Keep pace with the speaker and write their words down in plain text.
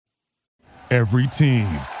Every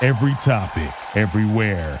team, every topic,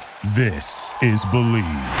 everywhere. This is Believe.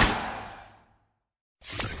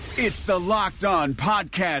 It's the Locked On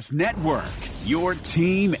Podcast Network, your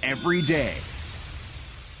team every day.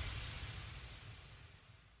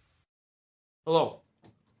 Hello,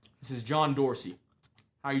 this is John Dorsey.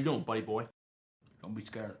 How you doing, buddy boy? Don't be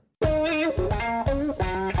scared.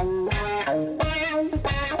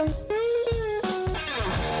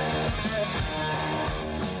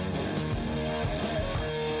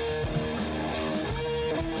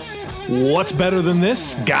 What's better than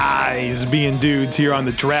this? Guys being dudes here on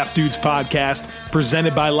the Draft Dudes podcast,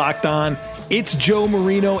 presented by Locked On. It's Joe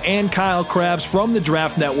Marino and Kyle Krabs from the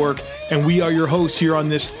Draft Network, and we are your hosts here on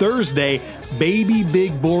this Thursday, baby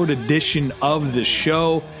big board edition of the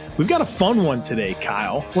show. We've got a fun one today,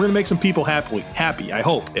 Kyle. We're going to make some people happy, I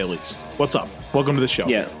hope, at least. What's up? Welcome to the show.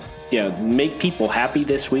 Yeah, make people happy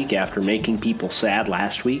this week after making people sad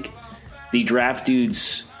last week. The Draft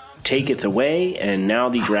Dudes taketh away, and now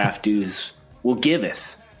the Draft Dudes will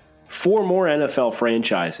giveth 4 more NFL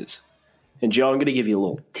franchises. And Joe, I'm going to give you a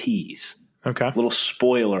little tease. Okay. A little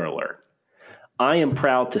spoiler alert. I am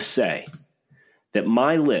proud to say that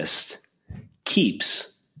my list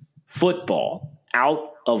keeps football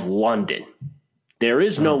out of London. There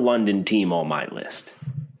is no London team on my list.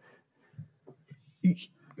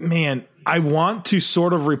 Man, I want to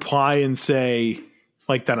sort of reply and say,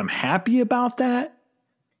 like, that I'm happy about that.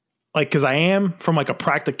 Like, because I am from like a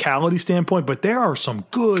practicality standpoint, but there are some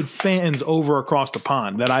good fans over across the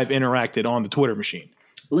pond that I've interacted on the Twitter machine.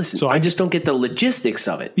 Listen, so I just don't get the logistics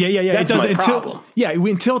of it. Yeah. That's my problem.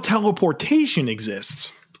 Until teleportation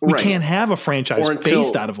exists, we can't have a franchise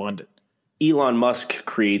based out of London. Elon Musk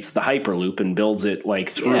creates the Hyperloop and builds it like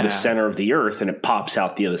through the center of the earth, and it pops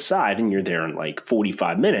out the other side, and you're there in like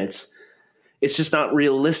 45 minutes. It's just not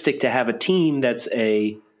realistic to have a team that's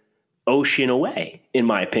a ocean away, in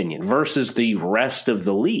my opinion, versus the rest of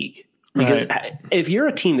the league. Because if you're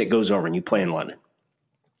a team that goes over and you play in London,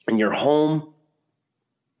 and your home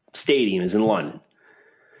stadium is in London,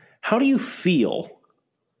 how do you feel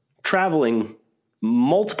traveling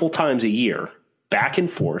multiple times a year back and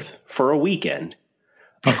forth for a weekend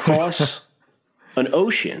across an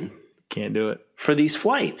ocean? Can't do it for these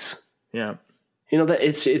flights. Yeah. You know, that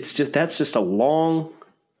it's just, that's just a long,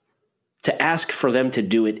 to ask for them to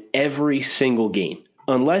do it every single game,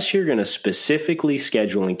 unless you're going to specifically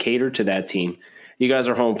schedule and cater to that team. You guys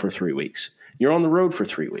are home for 3 weeks. You're on the road for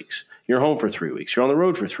 3 weeks. You're home for 3 weeks. You're on the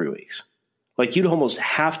road for 3 weeks. Like, you'd almost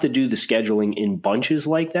have to do the scheduling in bunches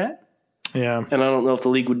like that. Yeah. And I don't know if the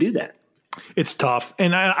league would do that. It's tough.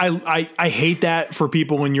 And I hate that for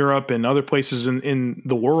people in Europe and other places in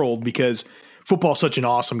the world, because football is such an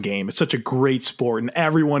awesome game. It's such a great sport, and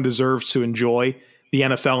everyone deserves to enjoy the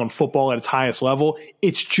NFL and football at its highest level.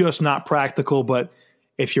 It's just not practical. But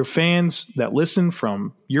if you're fans that listen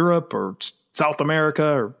from Europe or South America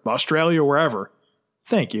or Australia or wherever,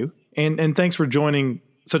 thank you. And thanks for joining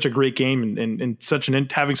such a great game and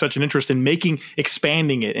having such an interest in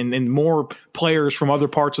expanding it and more players from other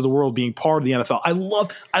parts of the world being part of the NFL.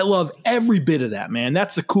 I love every bit of that, man.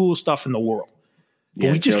 That's the coolest stuff in the world.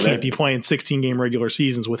 But we just can't be playing 16-game regular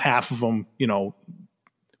seasons with half of them,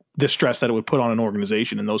 the stress that it would put on an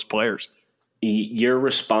organization and those players. Your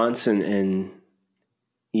response and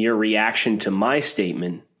your reaction to my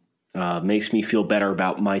statement makes me feel better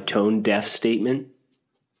about my tone-deaf statement,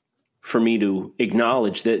 for me to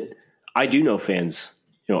acknowledge that I do know fans,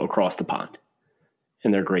 across the pond,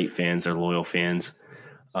 and they're great fans, they're loyal fans.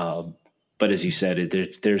 But as you said,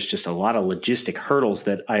 there's just a lot of logistic hurdles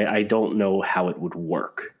that I don't know how it would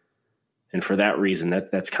work. And for that reason,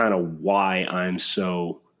 that's kind of why I'm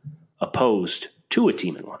so opposed to a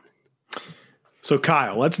team in London. So,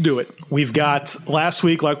 Kyle, let's do it. We've got last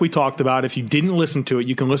week, like we talked about. If you didn't listen to it,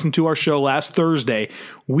 you can listen to our show last Thursday.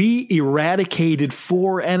 We eradicated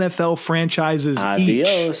 4 NFL franchises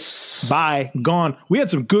each. Bye. Gone. We had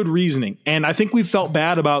some good reasoning, and I think we felt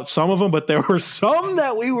bad about some of them, but there were some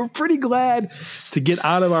that we were pretty glad to get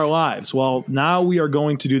out of our lives. Well, now we are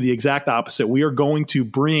going to do the exact opposite. We are going to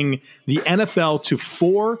bring the NFL to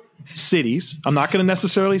 4 cities. I'm not going to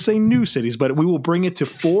necessarily say new cities, but we will bring it to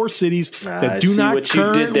 4 cities that do not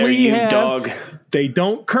currently have. They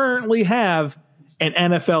don't currently have an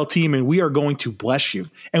NFL team, and we are going to bless you.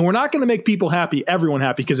 And we're not going to make people happy, everyone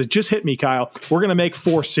happy, because it just hit me, Kyle. We're going to make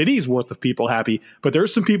 4 cities worth of people happy, but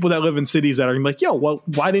there's some people that live in cities that are going to be like, yo, well,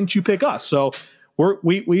 why didn't you pick us? So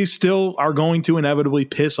we still are going to inevitably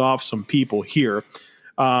piss off some people here.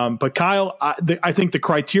 But Kyle, I think the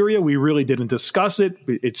criteria, we really didn't discuss it.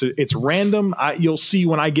 It's random. You'll see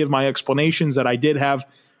when I give my explanations that I did have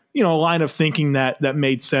a line of thinking that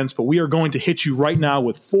made sense. But we are going to hit you right now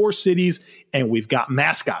with 4 cities, and we've got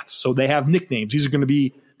mascots. So they have nicknames. These are going to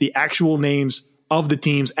be the actual names of the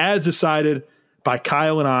teams as decided by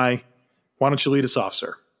Kyle and I. Why don't you lead us off,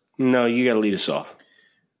 sir? No, you got to lead us off.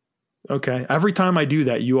 Okay. Every time I do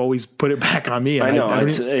that, you always put it back on me. I know.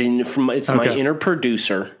 It's my inner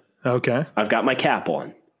producer. Okay. I've got my cap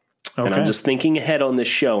on. Okay. And I'm just thinking ahead on this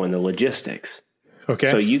show and the logistics. Okay.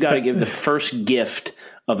 So you got to give the first gift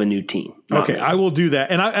of a new team. Okay, me. I will do that.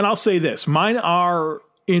 And I'll say this. Mine are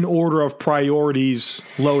in order of priorities,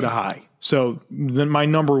 low to high. So then my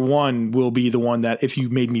number 1 will be the one that if you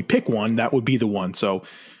made me pick one, that would be the one. So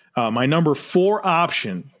my number 4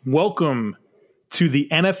 option, welcome to the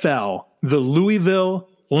NFL, the Louisville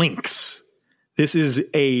Lynx. This is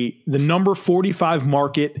the number 45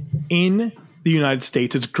 market in the United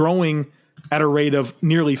States. It's growing at a rate of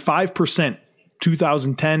nearly 5%,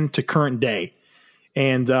 2010 to current day.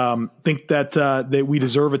 And think that we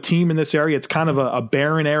deserve a team in this area. It's kind of a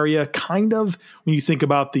barren area, kind of, when you think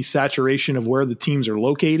about the saturation of where the teams are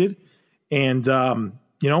located. And,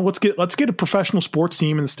 let's get a professional sports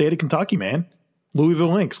team in the state of Kentucky, man.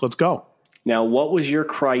 Louisville Lynx, let's go. Now, what was your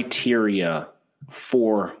criteria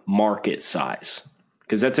for market size?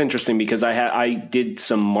 Because that's interesting, because I did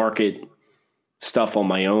some market stuff on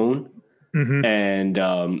my own. Mm-hmm. And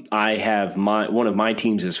I have one of my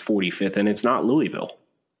teams is 45th, and it's not Louisville.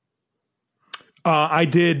 I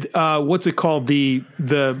did what's it called, the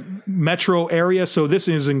metro area. So this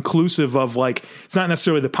is inclusive of, like, it's not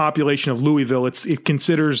necessarily the population of Louisville. It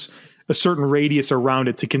considers a certain radius around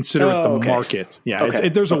it to consider it the market. Yeah, okay.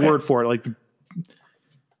 There's a word for it. Like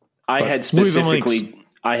I had specific,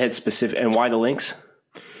 and why the Lynx?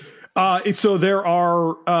 So there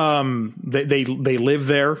are they live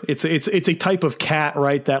there. It's a type of cat,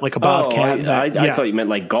 right? That like a bobcat. I thought you meant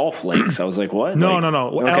like golf links. I was like, what? No.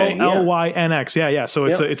 Okay, Lynx. Yeah. So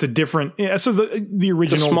it's a different. Yeah. So the original,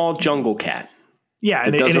 it's a small jungle cat. Yeah,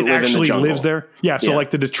 and it actually lives there. Yeah. So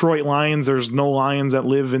like the Detroit Lions, there's no lions that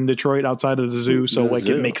live in Detroit outside of the zoo. So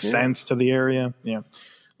it makes sense to the area. Yeah.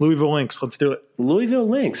 Louisville Lynx. Let's do it. Louisville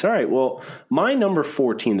Lynx. All right. Well, my number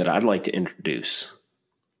 14 that I'd like to introduce.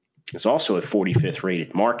 It's also a 45th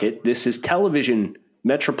rated market. This is television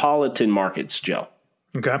metropolitan markets, Joe.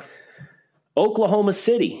 Okay. Oklahoma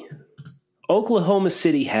City. Oklahoma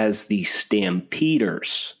City has the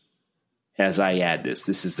Stampeders. As I add this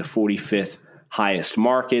is the 45th highest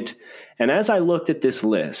market. And as I looked at this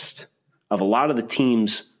list of a lot of the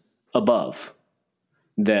teams above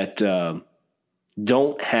that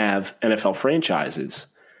don't have NFL franchises,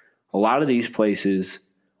 a lot of these places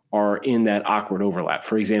are in that awkward overlap.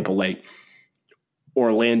 For example, like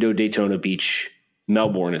Orlando, Daytona Beach,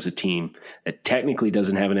 Melbourne is a team that technically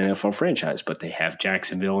doesn't have an NFL franchise, but they have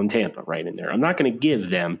Jacksonville and Tampa right in there. I'm not going to give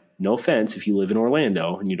them, no offense, if you live in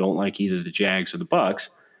Orlando and you don't like either the Jags or the Bucks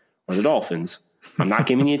or the Dolphins, I'm not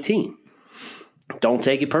giving you a team. Don't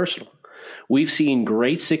take it personal. We've seen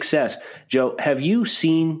great success. Joe, have you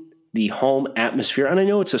seen the home atmosphere? And I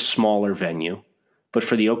know it's a smaller venue, but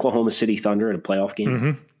for the Oklahoma City Thunder in a playoff game,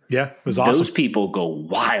 mm-hmm. Yeah, it was awesome. Those people go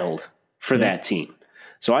wild for that team.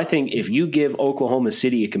 So I think if you give Oklahoma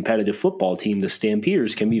City a competitive football team, the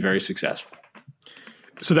Stampeders can be very successful.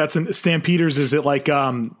 So that's Stampeders. Is it like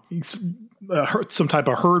some type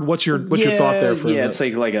of herd? What's your thought there? It's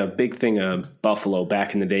like a big thing of buffalo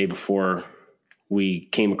back in the day before we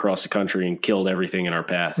came across the country and killed everything in our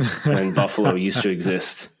path. And buffalo used to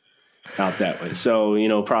exist out that way.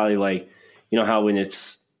 So, probably like, how when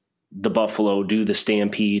it's the buffalo do the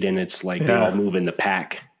stampede and it's like they all move in the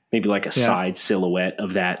pack, maybe like a side silhouette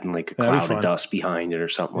of that and like a cloud of dust behind it or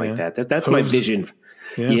something like that. That's my vision.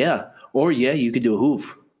 Yeah. Or you could do a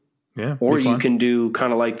hoof. Yeah. Or you can do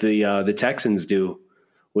kind of like the Texans do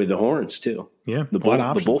with the horns too. Yeah. The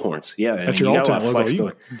bull horns. Yeah. That's your ultimate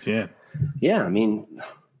logo. Yeah. I mean,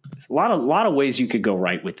 there's a lot of ways you could go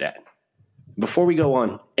right with that. Before we go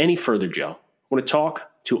on any further, Joe, I want to talk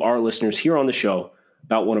to our listeners here on the show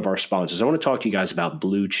about one of our sponsors. I want to talk to you guys about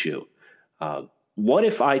Blue Chew. What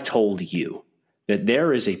if I told you that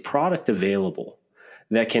there is a product available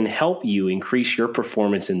that can help you increase your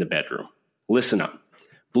performance in the bedroom? Listen up.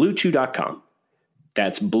 BlueChew.com.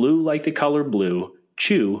 That's blue like the color blue,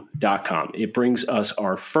 chew.com. It brings us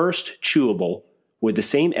our first chewable with the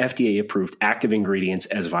same FDA-approved active ingredients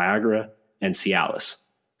as Viagra and Cialis.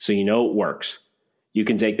 So you know it works. You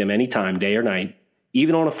can take them anytime, day or night,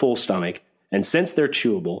 even on a full stomach. And since they're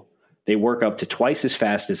chewable, they work up to twice as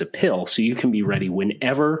fast as a pill, so you can be ready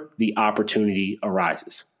whenever the opportunity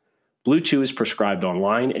arises. Blue Chew is prescribed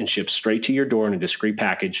online and shipped straight to your door in a discreet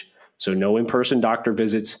package, so no in-person doctor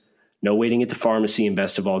visits, No waiting at the pharmacy, and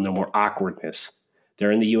best of all, no more awkwardness.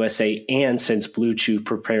 They're in the USA, and since Blue Chew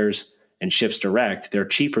prepares and ships direct, they're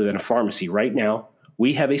cheaper than a pharmacy. Right now,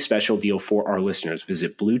 we have a special deal for our listeners.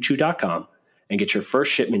 Visit BlueChew.com and get your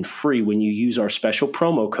first shipment free when you use our special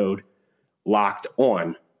promo code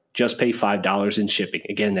LOCKEDON. Just pay $5 in shipping.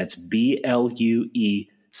 Again, that's BlueChew.com.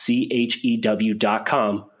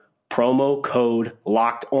 Promo code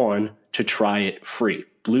LOCKEDON to try it free.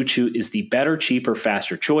 Blue Chew is the better, cheaper,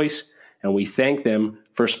 faster choice, and we thank them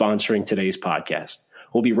for sponsoring today's podcast.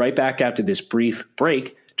 We'll be right back after this brief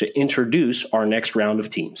break to introduce our next round of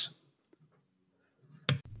teams.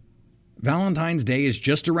 Valentine's Day is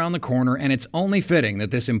just around the corner, and it's only fitting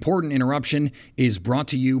that this important interruption is brought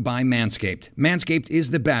to you by Manscaped. Manscaped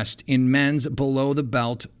is the best in men's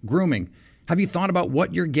below-the-belt grooming. Have you thought about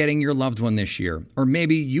what you're getting your loved one this year? Or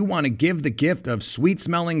maybe you want to give the gift of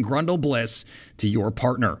sweet-smelling Grundle bliss to your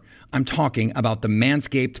partner. I'm talking about the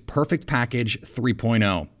Manscaped Perfect Package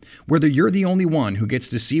 3.0. Whether you're the only one who gets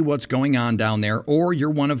to see what's going on down there or you're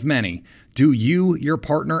one of many, do you, your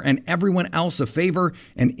partner, and everyone else a favor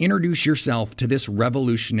and introduce yourself to this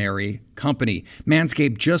revolutionary company.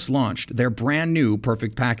 Manscaped just launched their brand new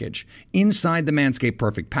Perfect Package. Inside the Manscaped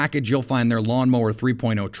Perfect Package, you'll find their Lawnmower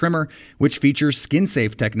 3.0 trimmer, which features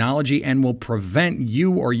skin-safe technology and will prevent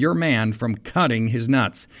you or your man from cutting his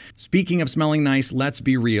nuts. Speaking of smelling nice, let's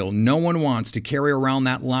be real. No one wants to carry around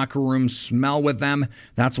that locker room smell with them.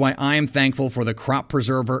 That's why I am thankful for the Crop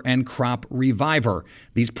Preserver and Crop Reviver.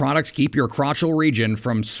 These products keep your crotchal region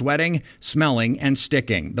from sweating, smelling, and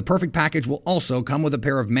sticking. The Perfect Package will also come with a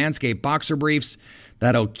pair of Manscaped boxer briefs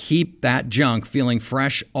that'll keep that junk feeling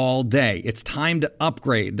fresh all day. It's time to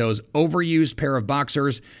upgrade those overused pair of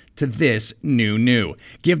boxers to this new.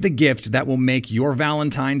 Give the gift that will make your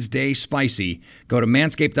Valentine's Day spicy. Go to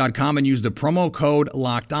manscaped.com and use the promo code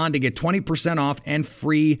LOCKEDON to get 20% off and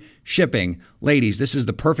free shipping. Ladies, this is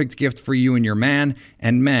the perfect gift for you and your man.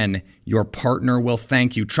 And men, your partner will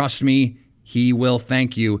thank you. Trust me, he will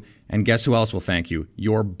thank you. And guess who else will thank you?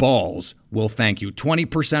 Your balls will thank you.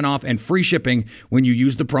 20% off and free shipping when you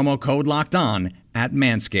use the promo code LOCKEDON at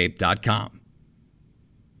manscaped.com.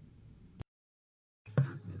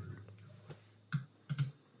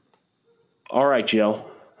 All right, Joe.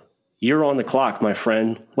 You're on the clock, my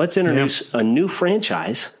friend. Let's introduce a new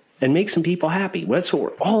franchise and make some people happy. That's what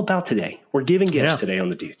we're all about today. We're giving gifts today on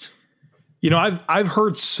the Dudes. You know, I've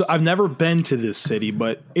heard, I've never been to this city,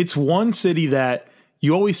 but it's one city that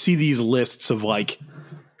you always see these lists of like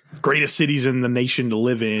greatest cities in the nation to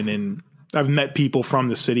live in. And I've met people from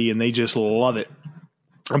the city and they just love it.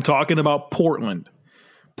 I'm talking about Portland.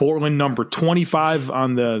 Portland, number 25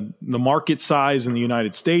 on the market size in the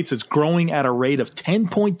United States. It's growing at a rate of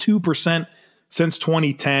 10.2% since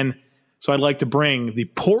 2010. So I'd like to bring the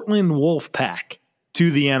Portland Wolfpack to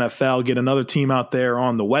the NFL, get another team out there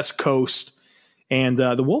on the West Coast. And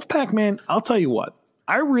the Wolfpack, man, I'll tell you what,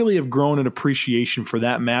 I really have grown an appreciation for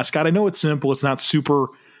that mascot. I know it's simple. It's not super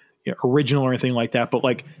original or anything like that, but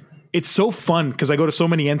like, it's so fun because I go to so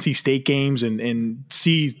many NC State games and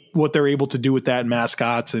see what they're able to do with that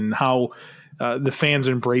mascots and how the fans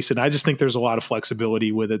embrace it. I just think there's a lot of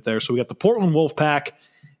flexibility with it there. So we got the Portland Wolfpack,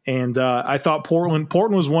 and I thought Portland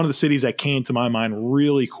was one of the cities that came to my mind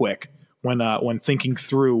really quick when thinking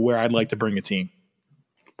through where I'd like to bring a team.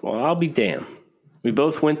 Well, I'll be damned. We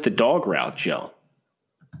both went the dog route, Joe.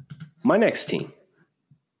 My next team,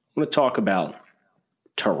 I'm going to talk about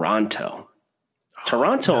Toronto.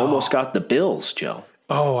 Toronto almost got the Bills, Joe.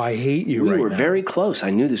 Oh, I hate you right now. We were very close.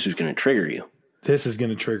 I knew this was going to trigger you. This is going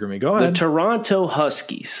to trigger me. Go ahead. The Toronto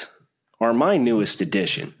Huskies are my newest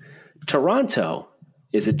addition. Toronto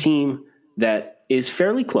is a team that is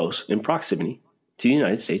fairly close in proximity to the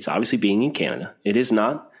United States, obviously being in Canada. It is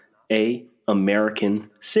not an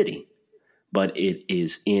American city, but it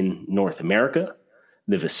is in North America.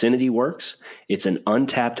 The vicinity works. It's an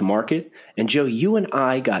untapped market. And Joe, you and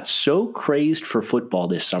I got so crazed for football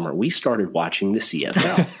this summer, we started watching the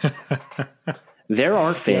CFL. There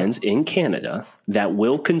are fans in Canada that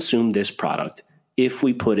will consume this product if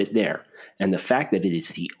we put it there. And the fact that it is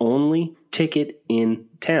the only ticket in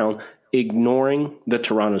town, ignoring the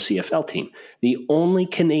Toronto CFL team, the only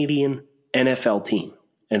Canadian NFL team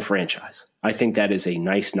and franchise. I think that is a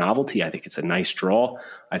nice novelty. I think it's a nice draw.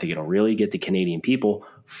 I think it'll really get the Canadian people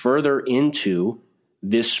further into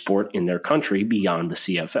this sport in their country beyond the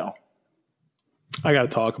CFL. I got to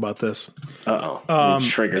talk about this. It's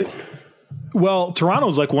triggered. Well,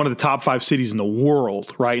 Toronto's like one of the top 5 cities in the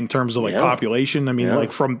world, right? In terms of like population. I mean,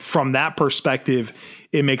 like from that perspective,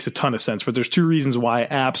 it makes a ton of sense. But there's 2 reasons why I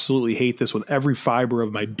absolutely hate this with every fiber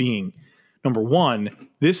of my being. Number one,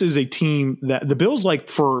 this is a team that the Bills, like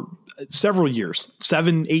for several years,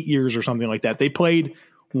 7-8 years or something like that. They played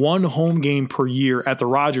one home game per year at the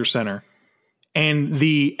Rogers Center, and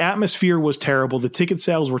the atmosphere was terrible. The ticket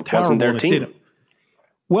sales were terrible. Wasn't their team.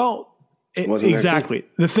 Well, exactly.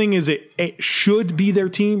 The thing is, it should be their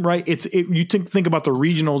team, right? You think about the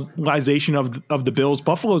regionalization of the Bills.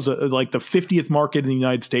 Buffalo's like the 50th market in the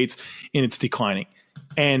United States, and it's declining.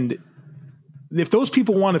 And if those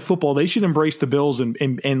people wanted football, they should embrace the Bills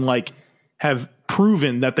and like have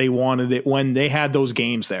proven that they wanted it when they had those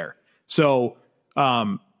games there. So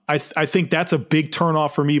I think that's a big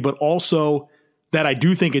turnoff for me, but also that I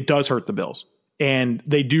do think it does hurt the Bills, and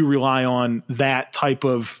they do rely on that type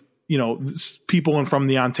of, people from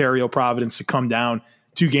the Ontario Providence to come down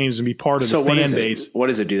to games and be part of the fan base. What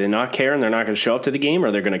is it? Do they not care and they're not going to show up to the game,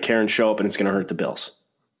 or they're going to care and show up and it's going to hurt the Bills?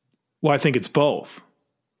 Well, I think it's both.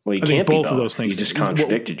 Well, you can't be both of those things. You just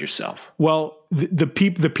contradicted yourself. Well, the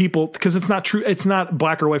people, because it's not true. It's not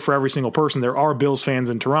black or white for every single person. There are Bills fans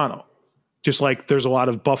in Toronto, just like there's a lot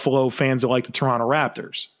of Buffalo fans that like the Toronto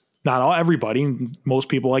Raptors. Not everybody, most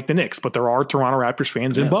people like the Knicks, but there are Toronto Raptors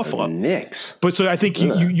fans in Buffalo. Knicks. But so I think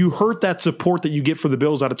you hurt that support that you get for the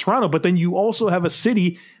Bills out of Toronto, but then you also have a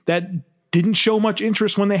city that didn't show much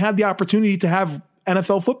interest when they had the opportunity to have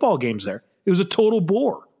NFL football games there. It was a total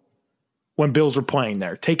bore when Bills were playing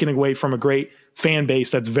there, taken away from a great fan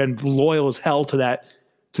base that's been loyal as hell to that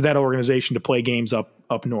organization to play games up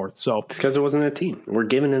north. So it's because it wasn't a team. We're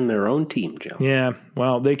giving them their own team, Joe. Yeah,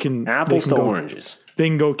 well, they can apples to oranges. They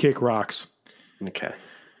can go kick rocks. Okay.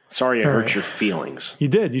 Sorry I hurt your feelings. You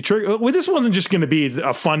did. Well, this wasn't just going to be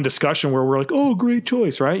a fun discussion where we're like, oh, great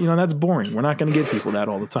choice, right? That's boring. We're not going to give people that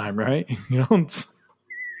all the time, right? So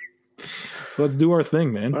let's do our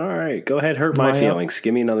thing, man. All right. Go ahead. Hurt my feelings.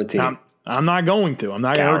 Give me another team. I'm not going to. I'm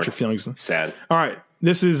not going to hurt your feelings. Sad. All right.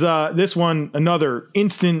 This is this one, another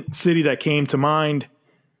instant city that came to mind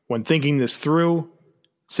when thinking this through.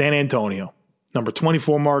 San Antonio. Number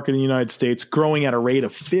 24 market in the United States, growing at a rate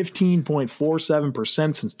of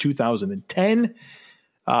 15.47% since 2010.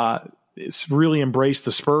 It's really embraced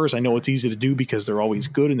the Spurs. I know it's easy to do because they're always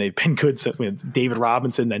good, and they've been good with David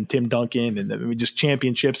Robinson, then Tim Duncan, and just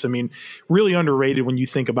championships. I mean, really underrated when you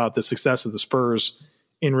think about the success of the Spurs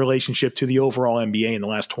in relationship to the overall NBA in the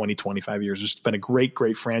last 20, 25 years. It's been a great,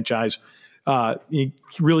 great franchise.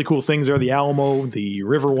 Really cool things there, the Alamo, the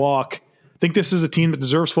Riverwalk. I think this is a team that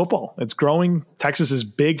deserves football. It's growing. Texas is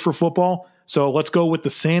big for football. So let's go with the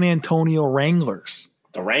San Antonio Wranglers.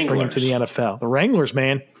 The Wranglers. Bring them to the NFL. The Wranglers,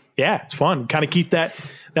 man. Yeah, it's fun. Kind of keep that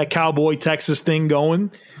Cowboy Texas thing going.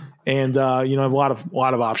 And, a lot of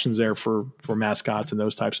options there for mascots and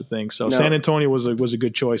those types of things. So San Antonio was a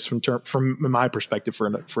good choice from my perspective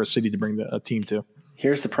for a city to bring a team to.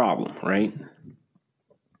 Here's the problem, right?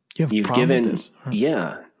 You've given this?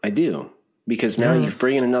 Yeah, I do. Because now you're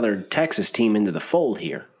bringing another Texas team into the fold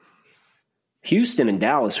here. Houston and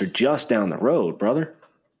Dallas are just down the road, brother.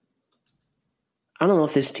 I don't know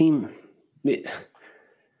if this team... It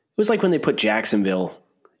was like when they put Jacksonville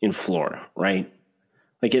in Florida, right?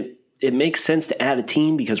 Like it makes sense to add a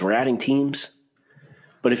team because we're adding teams.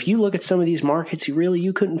 But if you look at some of these markets,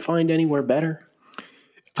 you couldn't find anywhere better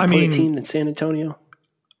to put a team than San Antonio.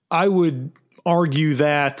 I would argue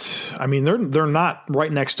that, they're not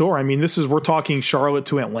right next door. We're talking Charlotte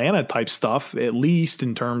to Atlanta type stuff, at least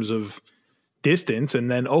in terms of distance.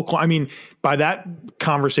 And then Oklahoma, by that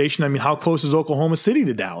conversation, how close is Oklahoma City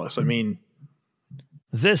to Dallas?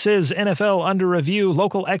 This is NFL Under Review,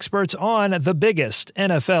 local experts on the biggest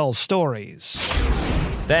NFL stories.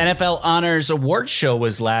 The NFL Honors Awards show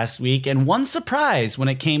was last week, and one surprise when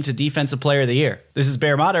it came to Defensive Player of the Year. This is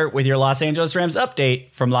Bear Motter with your Los Angeles Rams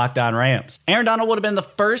update from Locked On Rams. Aaron Donald would have been the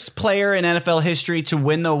first player in NFL history to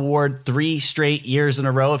win the award 3 straight years in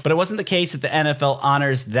a row, but it wasn't the case at the NFL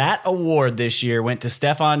Honors. That award this year went to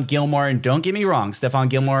Stephon Gilmore, and don't get me wrong, Stephon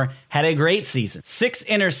Gilmore had a great season. 6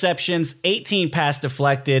 interceptions, 18 pass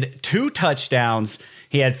deflected, 2 touchdowns.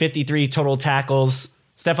 He had 53 total tackles.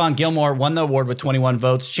 Stephon Gilmore won the award with 21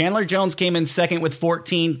 votes. Chandler Jones came in second with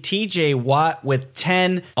 14. TJ Watt with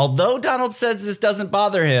 10. Although Donald says this doesn't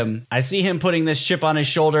bother him, I see him putting this chip on his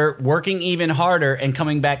shoulder, working even harder, and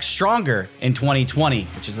coming back stronger in 2020,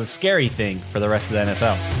 which is a scary thing for the rest of the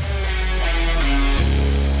NFL.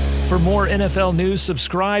 For more NFL news,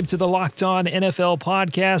 subscribe to the Locked On NFL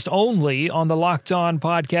podcast only on the Locked On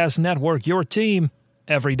Podcast Network, your team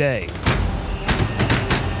every day.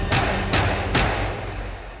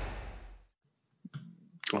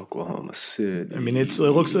 Oklahoma City.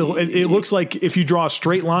 It looks like if you draw a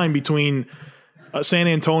straight line between San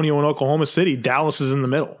Antonio and Oklahoma City. Dallas is in the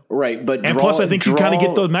middle. Right, but plus I think you kind of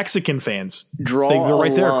get those Mexican fans. They're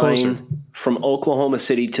right there closer. From Oklahoma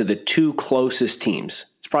City to the two closest teams.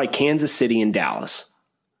 It's probably Kansas City and Dallas.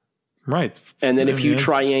 Right. And then if you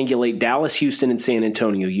triangulate Dallas, Houston, and San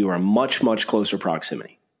Antonio, you are much, much closer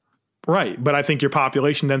proximity. Right, but I think your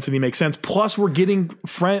population density makes sense. Plus, we're getting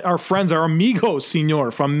our friends, our amigos, senor,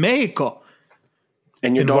 from Mexico.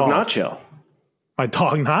 And your dog Nacho. My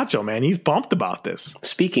dog Nacho, man, he's pumped about this.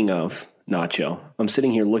 Speaking of Nacho, I'm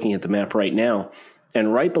sitting here looking at the map right now,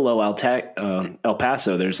 and right below El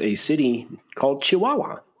Paso, there's a city called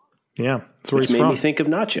Chihuahua. Yeah, that's where he's from. Which made me think of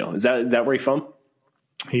Nacho. Is that where he's from?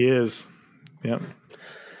 He is. Yeah.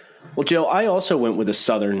 Well, Joe, I also went with a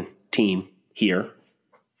Southern team here.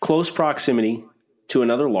 Close proximity to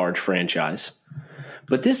another large franchise.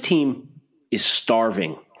 But this team is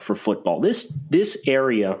starving for football. This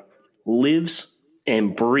area lives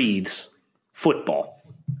and breathes football.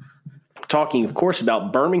 I'm talking, of course,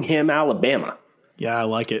 about Birmingham, Alabama. Yeah, I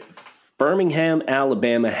like it. Birmingham,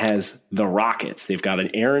 Alabama has the Rockets. They've got an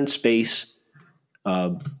air and space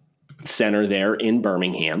center there in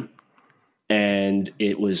Birmingham. And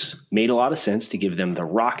it was made a lot of sense to give them the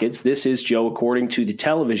Rockets. This is, Joe, according to the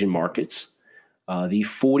television markets, the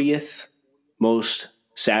 40th most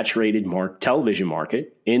saturated television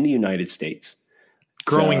market in the United States.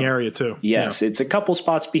 Growing area, too. Yes, It's a couple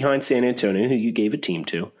spots behind San Antonio, who you gave a team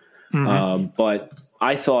to. Mm-hmm. But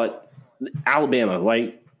I thought Alabama,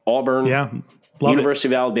 like Auburn, University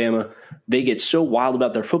of Alabama, they get so wild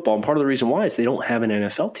about their football. And part of the reason why is they don't have an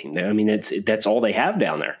NFL team there. I mean, that's all they have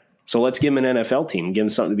down there. So let's give them an NFL team, give them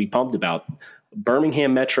something to be pumped about.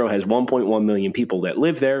 Birmingham Metro has 1.1 million people that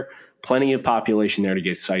live there, plenty of population there to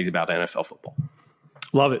get excited about NFL football.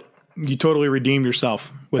 Love it. You totally redeemed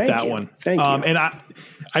yourself with that one. Thank you. And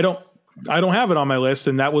I don't have it on my list,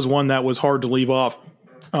 and that was one that was hard to leave off.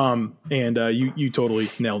 You totally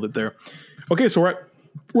nailed it there. Okay, so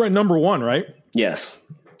we're at number one, right? Yes.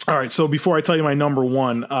 All right. So before I tell you my number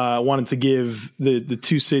one, I wanted to give the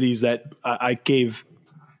two cities that I gave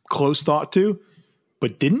close thought to,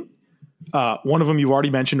 but didn't. One of them you've already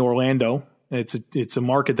mentioned, Orlando. It's a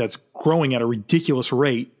market that's growing at a ridiculous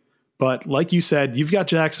rate. But like you said, you've got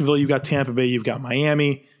Jacksonville, you've got Tampa Bay, you've got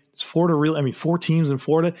Miami. It's Florida. Really, I mean, 4 teams in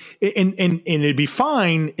Florida, and it'd be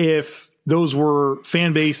fine if those were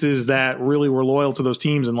fan bases that really were loyal to those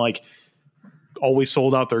teams and like always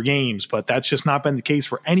sold out their games. But that's just not been the case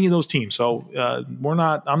for any of those teams. So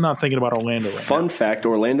I'm not thinking about Orlando right now. Fun fact: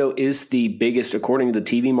 Orlando is the biggest, according to the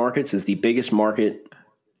TV markets, is the biggest market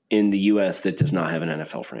in the U.S. that does not have an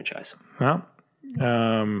NFL franchise. Well,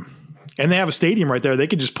 and they have a stadium right there. They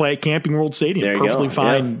could just play at Camping World Stadium. Perfectly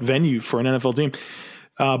fine venue for an NFL team.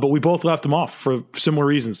 But we both left them off for similar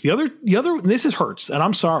reasons. The other, this is hurts, and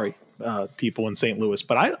I'm sorry, people in St. Louis,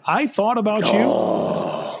 but I thought about you.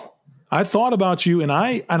 I thought about you, and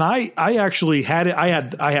I actually had it. I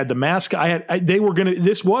had the mascot.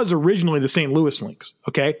 This was originally the St. Louis Lynx,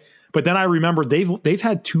 okay, but then I remembered they've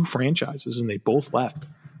had 2 franchises, and they both left.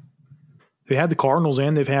 They had the Cardinals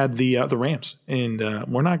and they've had the Rams, and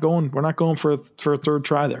we're not going for a third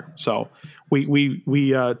try there. So we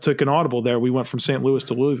took an audible there. We went from St. Louis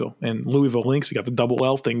to Louisville, and Louisville Lynx got the double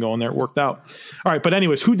L thing going there. It worked out. All right, but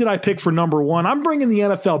anyways, who did I pick for number one? I'm bringing the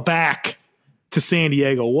NFL back to San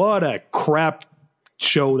Diego. What a crap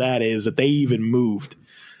show that is that they even moved.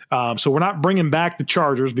 So we're not bringing back the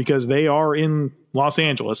Chargers because they are in Los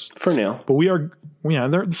Angeles for now. But we are,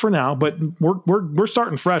 they're for now. But we're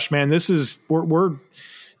starting fresh, man. This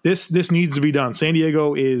needs to be done. San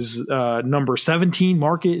Diego is number 17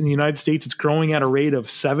 market in the United States. It's growing at a rate of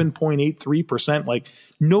 7.83%. Like,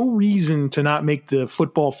 no reason to not make the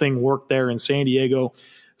football thing work there in San Diego.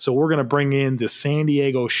 So we're going to bring in the San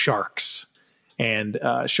Diego Sharks. And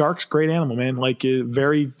Sharks, great animal, man. Like,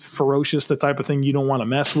 very ferocious, the type of thing you don't want to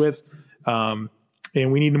mess with.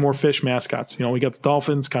 And we need more fish mascots. We got the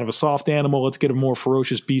Dolphins, kind of a soft animal. Let's get a more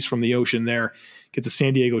ferocious beast from the ocean there. Get the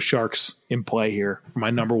San Diego Sharks in play here. My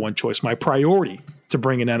number one choice, my priority to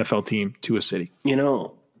bring an NFL team to a city.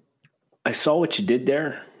 I saw what you did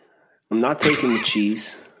there. I'm not taking the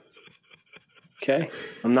cheese. Okay?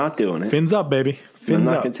 I'm not doing it. Fins up, baby. I'm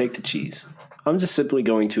not going to take the cheese. I'm just simply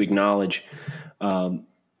going to acknowledge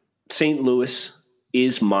St. Louis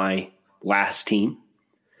is my last team.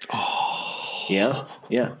 Oh. Yeah.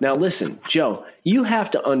 Now, listen, Joe, you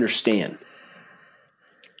have to understand.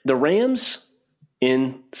 The Rams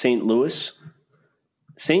in St. Louis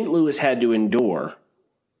had to endure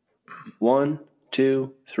 4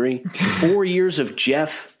 years of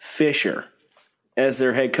Jeff Fisher as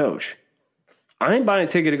their head coach. I ain't buying a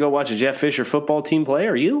ticket to go watch a Jeff Fisher football team play.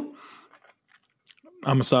 Are you?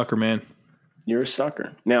 I'm a sucker, man. You're a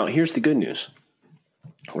sucker. Now, here's the good news.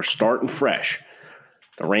 We're starting fresh.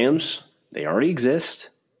 The Rams, they already exist.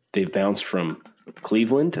 They've bounced from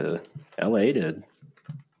Cleveland to L.A. to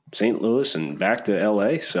St. Louis and back to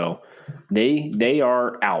L.A., so they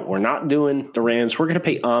are out. We're not doing the Rams. We're going to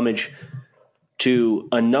pay homage to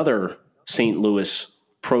another St. Louis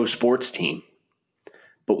pro sports team,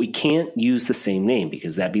 but we can't use the same name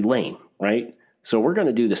because that'd be lame, right? So we're going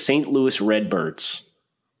to do the St. Louis Redbirds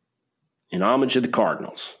in homage to the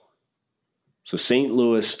Cardinals. So St.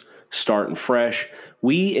 Louis starting fresh.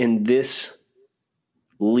 We in this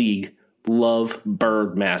league love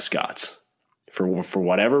bird mascots for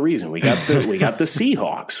whatever reason. We got the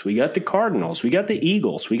Seahawks, we got the Cardinals, we got the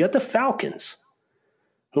Eagles, we got the Falcons.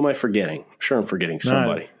 Who am I forgetting? I'm sure I'm forgetting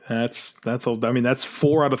somebody. That's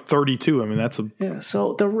 4 out of 32. I mean, that's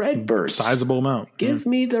So the Redbirds, sizable amount. Give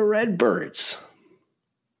me the Redbirds.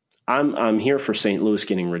 I'm here for St. Louis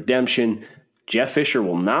getting redemption. Jeff Fisher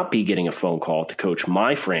will not be getting a phone call to coach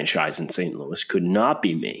my franchise in St. Louis. Could not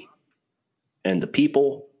be me. And the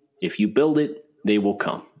people, if you build it, they will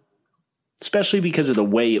come. Especially because of the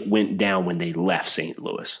way it went down when they left St.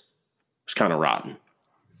 Louis. It was kind of rotten.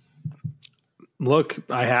 Look,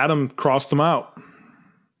 I had them, crossed them out.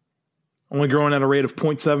 Only growing at a rate of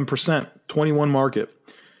 0.7%, 21 market.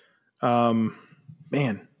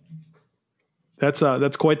 Man,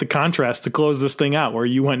 that's quite the contrast to close this thing out, where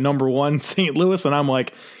you went number 1 St. Louis, and I'm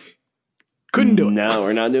like, couldn't do it. No,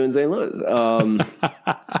 we're not doing St. Louis.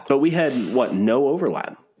 But we had, no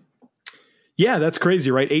overlap? Yeah, that's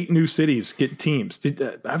crazy, right? 8 new cities get teams.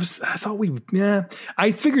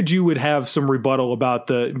 I figured you would have some rebuttal about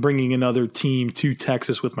the bringing another team to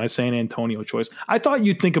Texas with my San Antonio choice. I thought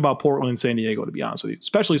you'd think about Portland and San Diego, to be honest with you,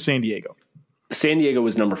 especially San Diego. San Diego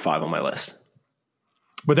was number 5 on my list.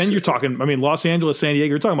 But then you're talking, Los Angeles, San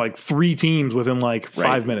Diego, you're talking about 3 teams within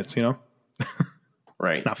 5 minutes,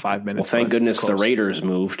 Right. Not 5 minutes. Well, thank goodness close. The Raiders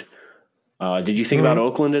moved. Did you think about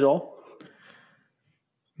Oakland at all?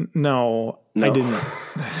 No, I didn't.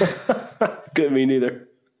 Good, me neither.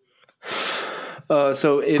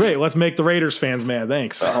 Great, let's make the Raiders fans mad.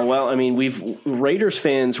 Thanks. Raiders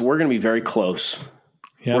fans, we're going to be very close.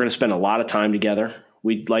 Yep. We're going to spend a lot of time together.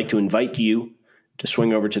 We'd like to invite you to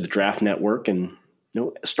swing over to the Draft Network and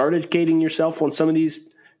start educating yourself on some of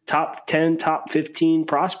these top 10, top 15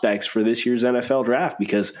 prospects for this year's NFL draft,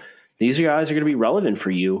 because these guys are going to be relevant for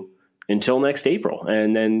you until next April.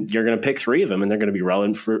 And then you're going to pick 3 of them, and they're going to be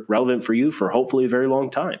relevant for you for hopefully a very long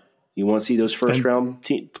time. You want to see those first-round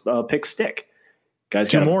picks stick. Guys,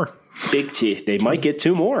 2 more. They might get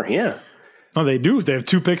 2 more, yeah. Oh, they do. They have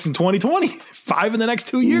 2 picks in 2020. 5 in the next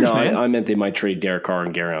 2 years, man. I meant they might trade Derek Carr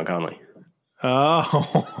and Garyon Conley.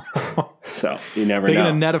 Oh. So, you never know. They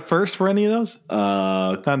going to net a first for any of those?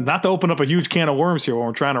 Not to open up a huge can of worms here when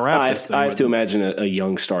we're trying to wrap this thing. I have to imagine a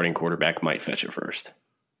young starting quarterback might fetch it first.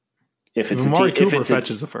 If it's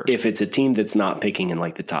if it's a team that's not picking in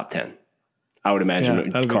the top 10, I would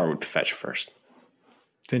imagine Carr would fetch first.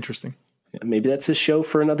 It's interesting. Yeah, maybe that's a show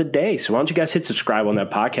for another day. So why don't you guys hit subscribe on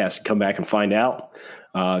that podcast and come back and find out.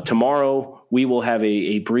 Tomorrow we will have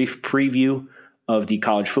a brief preview of the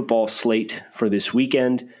college football slate for this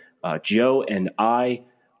weekend. Joe and I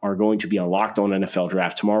are going to be on Locked On NFL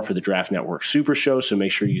Draft tomorrow for the Draft Network Super Show. So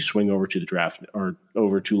make sure you swing over to the draft or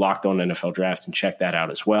over to Locked On NFL Draft and check that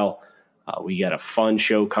out as well. We got a fun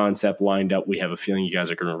show concept lined up. We have a feeling you guys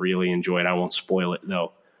are going to really enjoy it. I won't spoil it,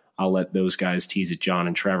 though. I'll let those guys tease it, John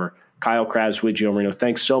and Trevor. Kyle Krabs with Joe Marino.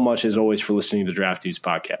 Thanks so much, as always, for listening to the Draft Dudes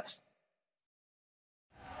podcast.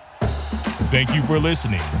 Thank you for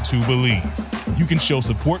listening to Believe. You can show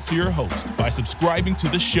support to your host by subscribing to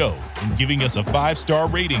the show and giving us a 5-star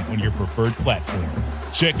rating on your preferred platform.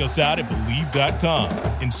 Check us out at Believe.com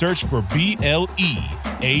and search for BLEAV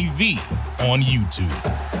on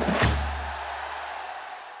YouTube.